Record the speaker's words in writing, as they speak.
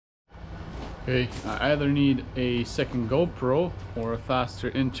Okay, I either need a second GoPro or a faster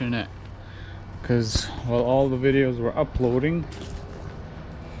internet, because while all the videos were uploading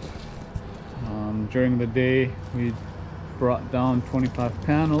during the day, we brought down 25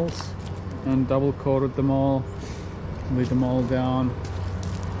 panels and double coated them all, laid them all down.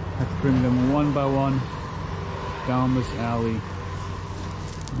 Had to bring them one by one down this alley,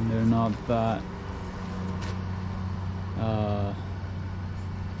 and they're not that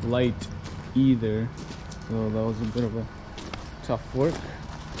light either, so that was a bit of a tough work,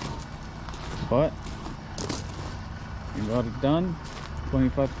 but we got it done.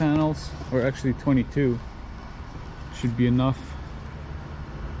 25 panels, or actually 22, should be enough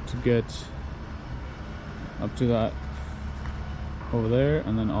to get up to that over there,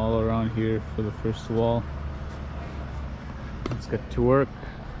 and then all around here for the first wall. Let's get to work.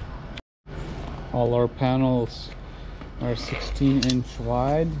 All our panels are 16-inch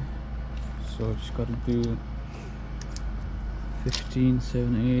wide, so just got to do 15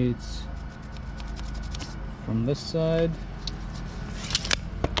 7/8 from this side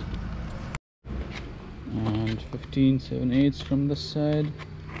and 15 7/8 from this side.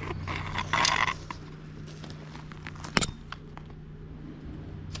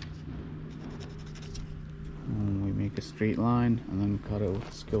 And we make a straight line and then cut it with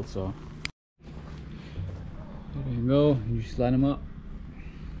a skill saw. There you go, you just line them up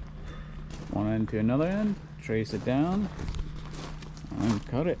one end to another end, trace it down and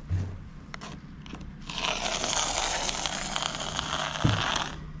cut it.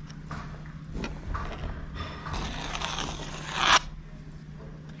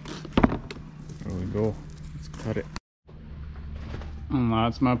 There we go, let's cut it. And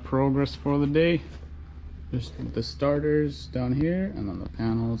that's my progress for the day. Just the starters down here, and then the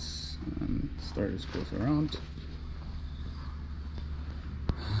panels, and the starters goes around.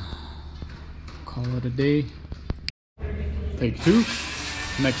 Call it a day. Take two.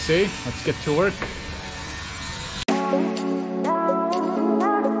 Next day, let's get to work.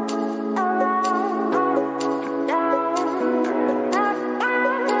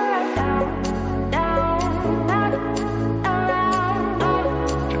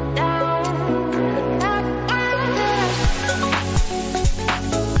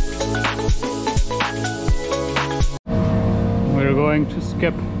 We're going to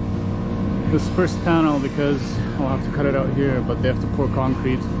skip this first panel because we'll have to cut it out here, but they have to pour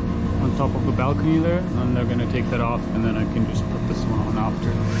concrete on top of the balcony there, and they're going to take that off, and then I can just put this one on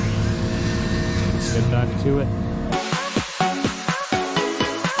after. Let's get back to it.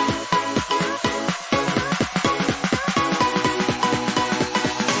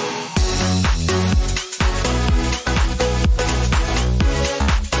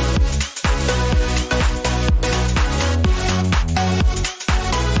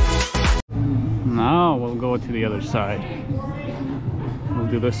 Now we'll go to the other side. We'll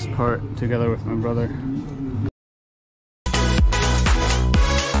do this part together with my brother.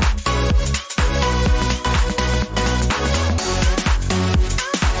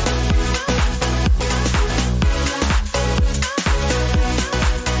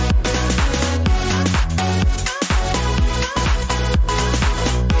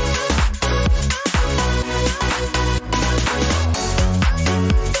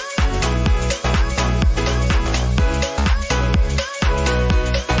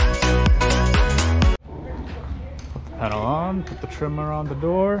 Panel on, put the trimmer on the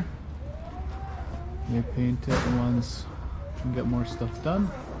door. You paint it once you can get more stuff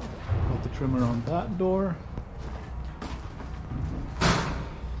done. Put the trimmer on that door.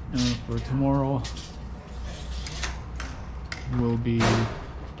 And for tomorrow, we'll be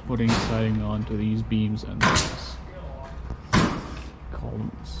putting siding onto these beams and these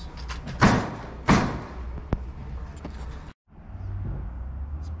columns.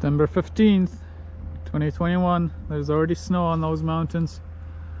 September 15th. 2021, there's already snow on those mountains.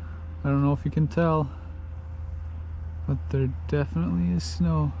 I don't know if you can tell, but there definitely is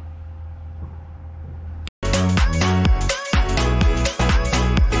snow. There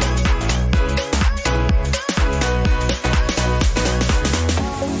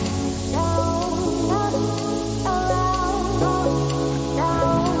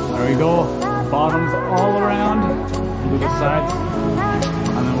we go, bottoms all around, do the sides,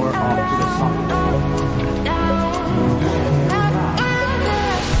 and then we're off to the sofit.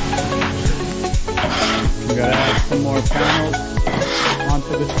 We gotta add some more panels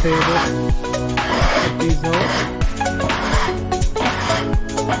onto this table. Like these though.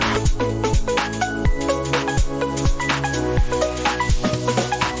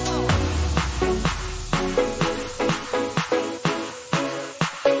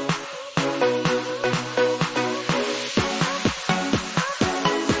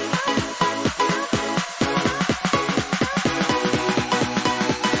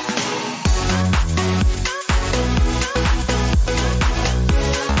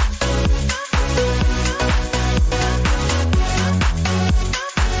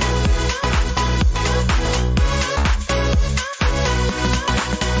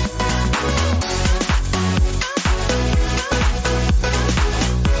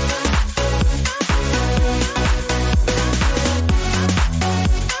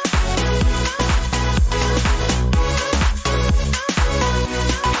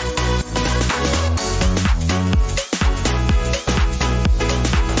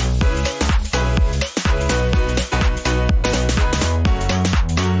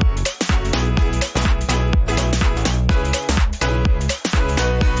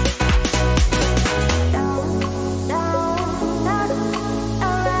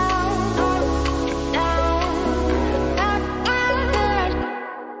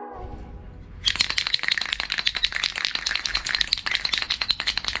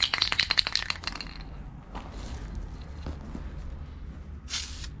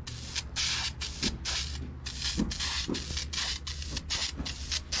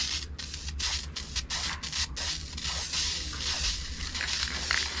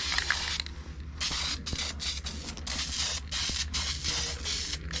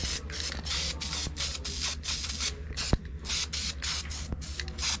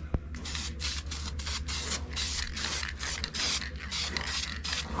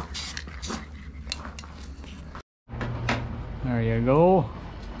 There you go.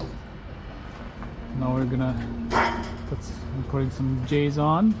 Now we're gonna I'm putting some J's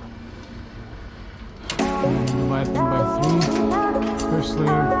on. Divide them by 3. First layer,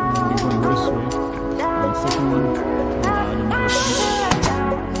 I'm gonna be going this way. And the second one, I'm gonna add in this.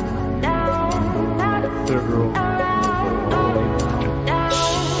 Third row. All the way down.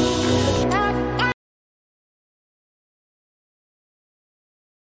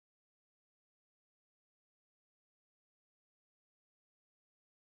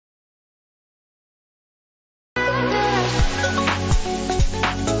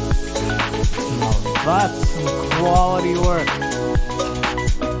 That's some quality work.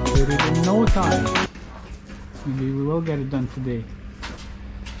 Did it in no time. Maybe we will get it done today.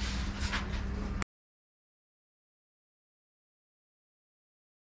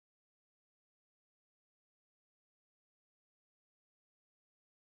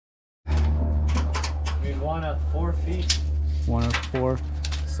 We want at 4 feet. 1 or 4.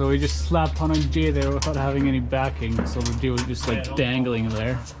 So we just slapped on a J there without having any backing. So the J was just like dangling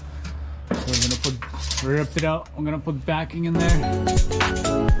there. So we're gonna ripped it out. I'm gonna put backing in there.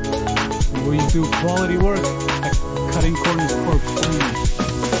 We do quality work at cutting corners for clean.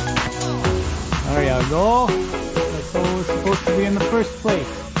 There you go. That's how it was supposed to be in the first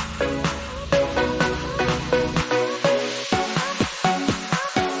place.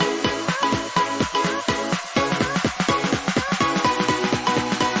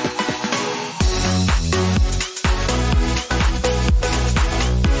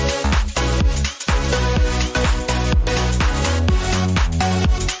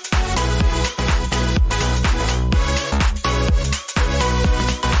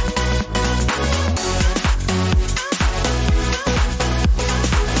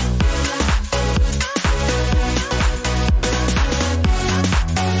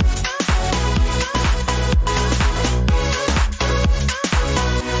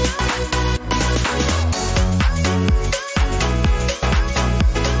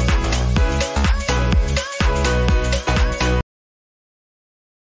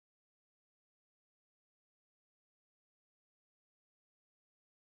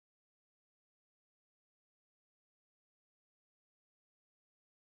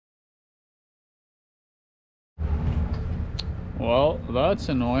 Well, that's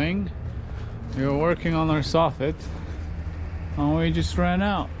annoying. We were working on our soffit and we just ran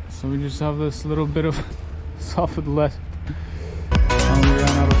out. So we just have this little bit of soffit left. And we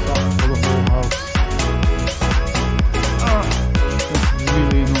ran out of soffit for the whole house. That's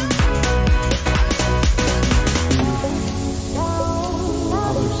really annoying.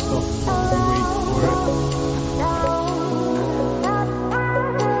 Other stuff while we wait for it.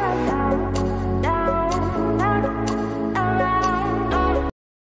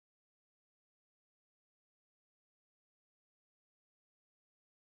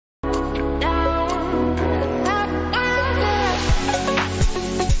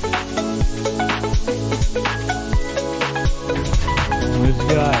 This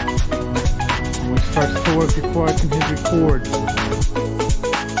guy always starts to work before I can hit record.